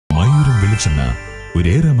വെളിച്ചെണ്ണ ഒരു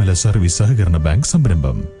ഏറെമല സർവീസ് സഹകരണ ബാങ്ക്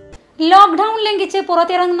സംരംഭം. ലോക്ക്ഡൌൺ ലംഘിച്ച്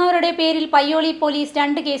പുറത്തിറങ്ങുന്നവരുടെ പേരിൽ പയ്യോളി പോലീസ്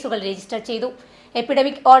 2 കേസുകൾ രജിസ്റ്റർ ചെയ്തു.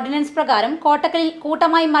 എപ്പിഡമിക് ഓർഡിനൻസ് പ്രകാരം കോട്ടക്കലിൽ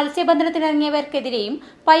കൂട്ടമായി മത്സ്യബന്ധനത്തിനിറങ്ങിയവർക്കെതിരെയും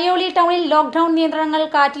പയ്യോളി ടൗണിൽ ലോക്ക്ഡൌൺ നിയന്ത്രണങ്ങൾ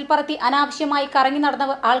കാറ്റിൽ പറത്തി അനാവശ്യമായി കറങ്ങി നടന്ന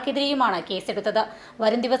ആൾക്കെതിരെയുമാണ് കേസെടുത്തത്.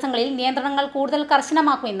 വരും ദിവസങ്ങളിൽ നിയന്ത്രണങ്ങൾ കൂടുതൽ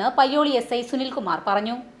കർശനമാക്കുമെന്ന് പയ്യോളി SI സുനിൽകുമാർ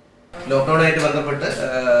പറഞ്ഞു. ലോക്ക്ഡൌണായിട്ട് ബന്ധപ്പെട്ട്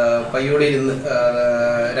പയ്യോളിയിൽ നിന്ന്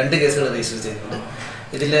 2 കേസുകൾ രജിസ്റ്റർ ചെയ്തിട്ടുണ്ട്.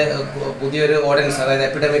 ഇതിൽ പുതിയൊരു ഓർഡിനൻസ്, അതായത്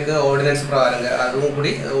എപ്പിഡമിക് ഓർഡിനൻസ് പ്രകാരം അതും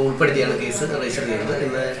കൂടി ഉൾപ്പെടുത്തിയാണ് കേസ് രജിസ്റ്റർ ചെയ്തത്.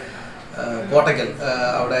 ഇന്ന് കോട്ടക്കൽ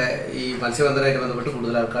അവിടെ ഈ മത്സ്യബന്ധനമായിട്ട് ബന്ധപ്പെട്ട്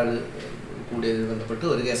കൂടുതൽ ആൾക്കാർ കൂടിയതിന് ബന്ധപ്പെട്ട്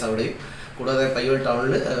ഒരു കേസ് അവിടെയും, കൂടാതെ പയ്യോളി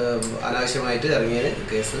ടൗണിൽ അനാവശ്യമായിട്ട് ഇറങ്ങിയതിന്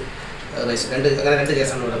കേസ് അങ്ങനെ 2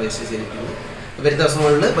 കേസാണ് ഇവിടെ രജിസ്റ്റർ ചെയ്തിരിക്കുന്നത്. വരും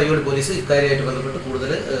ദിവസങ്ങളിൽ പയ്യോളി പോലീസ് ഇക്കാര്യമായിട്ട് ബന്ധപ്പെട്ട്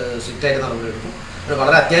കൂടുതൽ സ്ട്രിക്റ്റായിട്ട് നടപടിയെടുക്കും.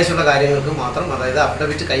 വളരെ അത്യാവശ്യമുള്ള കാര്യങ്ങൾക്ക് മാത്രം, അതായത്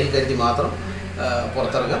അഫിഡവിറ്റ് കയ്യിൽ കരുതി മാത്രം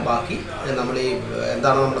പുറത്തിറങ്ങാം. ബാക്കി നമ്മൾ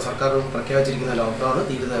എന്താണ് നമ്മുടെ സർക്കാർ പ്രഖ്യാപിച്ചിരിക്കുന്ന ലോക്ക്ഡൗൺ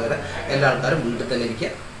തീരുന്നവരെ എല്ലാ ആൾക്കാരും വീട്ടിൽ തന്നെ ഇരിക്കുക.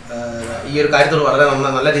 ഈ ഒരു കാര്യത്തിൽ വളരെ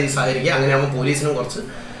നല്ല രീതിയിൽ സഹകരിക്കുക. അങ്ങനെയാകുമ്പോൾ പോലീസിനും കുറച്ച്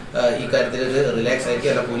ഈ കാര്യത്തിൽ ഒരു റിലാക്സ്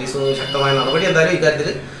ആയിരിക്കും. അല്ല, പോലീസ് ശക്തമായ നടപടി എന്തായാലും ഈ കാര്യത്തിൽ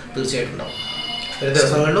തീർച്ചയായിട്ടും ഉണ്ടാവും. ഒരു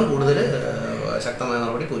ദിവസങ്ങളിലും കൂടുതൽ ശക്തമായ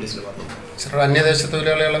നടപടി പോലീസിന് പറഞ്ഞു. അന്യദേശ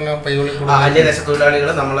തൊഴിലാളികൾ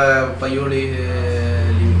നമ്മളെ പയ്യോളി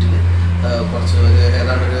ലിമിറ്റിൽ കുറച്ച്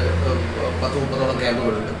ഏതാണ്ട് ഒരു 10-30ഓളം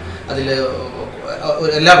ക്യാമ്പുകളുണ്ട്. അതിൽ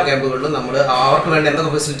എല്ലാ ക്യാമ്പുകളിലും നമ്മൾ അവർക്ക് വേണ്ട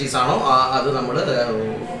എന്തൊക്കെ ഫെസിലിറ്റീസ് ആണോ അത് നമ്മൾ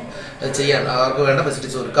ചെയ്യാൻ, അവർക്ക് വേണ്ട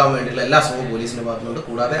ഫെസിലിറ്റീസ് ഒരുക്കാൻ വേണ്ടിയുള്ള എല്ലാ ശ്രമവും പോലീസിൻ്റെ ഭാഗത്തുനിന്നുണ്ട്.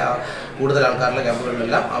 കൂടാതെ കൂടുതൽ ആൾക്കാരുടെ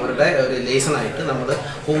ക്യാമ്പുകളിലെല്ലാം അവരുടെ ഒരു ലേസനായിട്ട് നമ്മൾ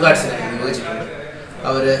ഹോം ഗാർഡ്സിനെ നിയോഗിച്ചിട്ടുണ്ട്.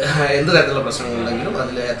 അവർ എന്ത് തരത്തിലുള്ള പ്രശ്നങ്ങളുണ്ടെങ്കിലും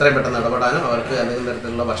അതിൽ എത്രയും പെട്ടെന്ന് ഇടപെടാനും, അവർക്ക് എന്തെങ്കിലും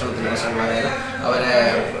തരത്തിലുള്ള ഭക്ഷണത്തിൻ്റെ പ്രശ്നങ്ങളായാലും, അവരെ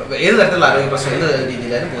ഏത് തരത്തിലുള്ള ആരോഗ്യ പ്രശ്നം എന്ത്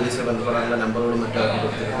രീതിയിലായാലും പോലീസിനെ ബന്ധപ്പെടാനുള്ള നമ്പറുകളും മറ്റും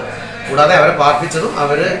കൊടുത്തിട്ടുണ്ട്. കൂടാതെ അവരെ പാർപ്പിച്ചതും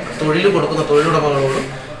അവർ തൊഴിൽ കൊടുക്കുന്ന തൊഴിലുടമകളോടും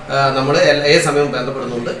നമ്മൾ ഏത് സമയവും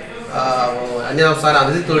ബന്ധപ്പെടുന്നുണ്ട്. അന്യസംസ്ഥാന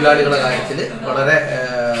അതിഥി തൊഴിലാളികളുടെ കാര്യത്തിൽ വളരെ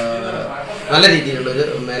നല്ല രീതിയിലുള്ളൊരു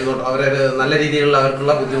മേൽനോട്ടം, അവരൊരു നല്ല രീതിയിലുള്ള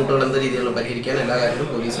അവർക്കുള്ള ബുദ്ധിമുട്ടുകൾ എന്ത് രീതിയിലുള്ള പരിഹരിക്കാൻ എല്ലാ കാര്യങ്ങളും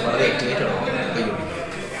പോലീസ് വളരെ ആക്റ്റീവായിട്ട് ഇടപെടുന്നു.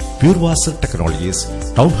 പ്യൂർ വാസർ ടെക്നോളജീസ്,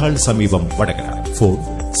 ടൗൺ ഹാൾ സമീപം, വടകര. ഫോൺ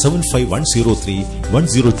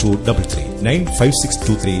 7510310233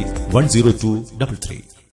 95623 10233.